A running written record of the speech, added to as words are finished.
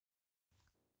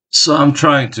So I'm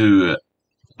trying to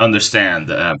understand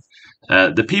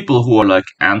the people who are like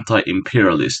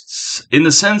anti-imperialists. In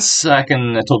a sense, I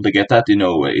can totally get that.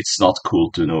 It's not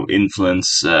cool to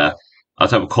influence a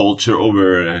type of culture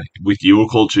over with your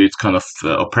culture. It's kind of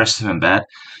oppressive and bad.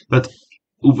 But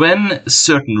when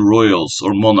certain royals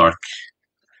or monarch,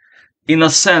 in a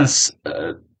sense,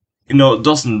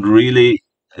 doesn't really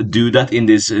do that in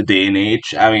this day and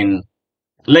age. I mean,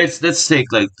 let's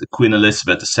take like the Queen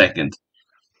Elizabeth II.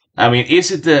 I mean,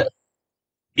 is it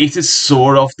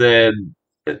sort of the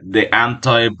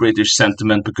anti-British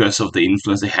sentiment because of the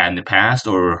influence they had in the past,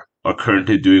 or are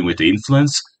currently doing with the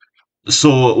influence?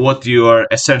 So what you are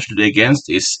essentially against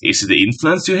is it the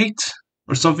influence you hate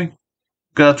or something?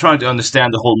 Because I'm trying to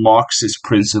understand the whole Marxist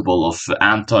principle of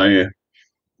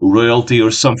anti-royalty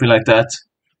or something like that.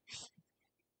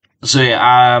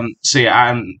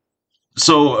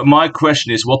 So my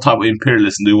question is, what type of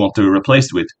imperialism do you want to replace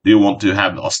it with? Do you want to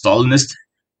have a Stalinist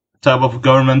type of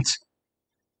government?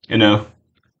 You know,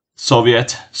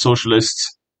 Soviet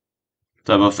socialist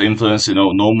type of influence,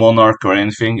 no monarch or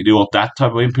anything. Do you want that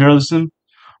type of imperialism,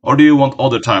 or do you want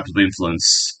other types of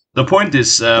influence? The point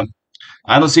is,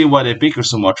 I don't see why they pick her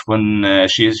so much when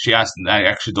she hasn't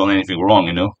actually done anything wrong.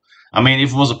 I mean,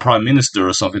 if it was a prime minister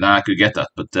or something, I could get that.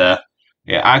 But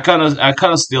yeah, I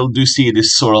kind of still do see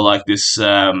this sort of like this,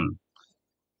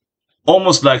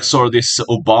 almost like sort of this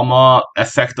Obama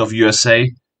effect of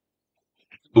USA,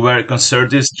 where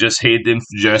conservatives just hate him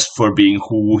just for being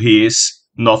who he is,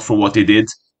 not for what he did.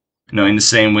 In the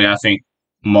same way, I think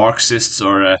Marxists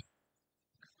are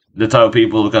the type of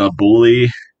people who kind of bully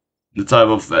the type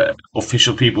of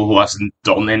official people who hasn't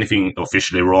done anything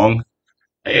officially wrong.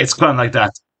 It's kind of like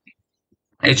that.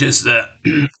 It just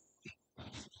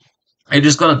it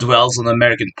just kind of dwells on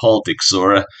American politics,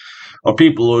 or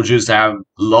people who just have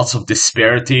lots of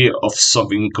disparity of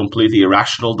something completely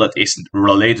irrational that isn't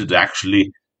related to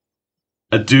actually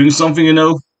doing something.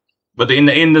 But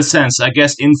in the sense, I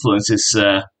guess influence is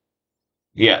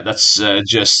yeah, that's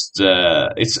just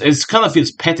it's kind of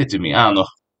feels petty to me. I don't know.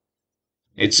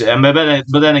 It's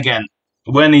but then again,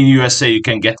 when in USA you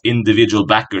can get individual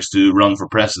backers to run for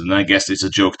president, I guess it's a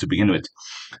joke to begin with,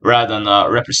 rather than a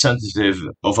representative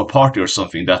of a party or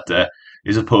something that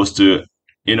is supposed to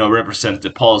represent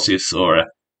the policies or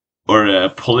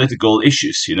political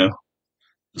issues.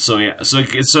 So yeah, so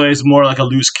it's more like a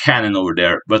loose cannon over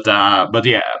there. But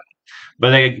yeah,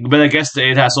 but I guess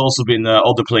it has also been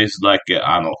other places like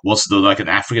I don't know, what's the like an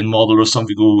African model or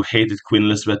something who hated Queen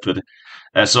Elizabeth. But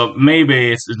so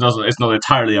maybe it's not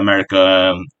entirely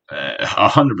America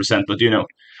 100%, but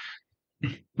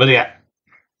but yeah,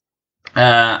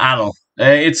 I don't know.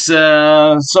 It's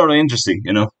sort of interesting.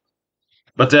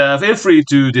 But feel free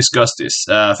to discuss this.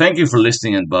 Thank you for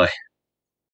listening, and bye.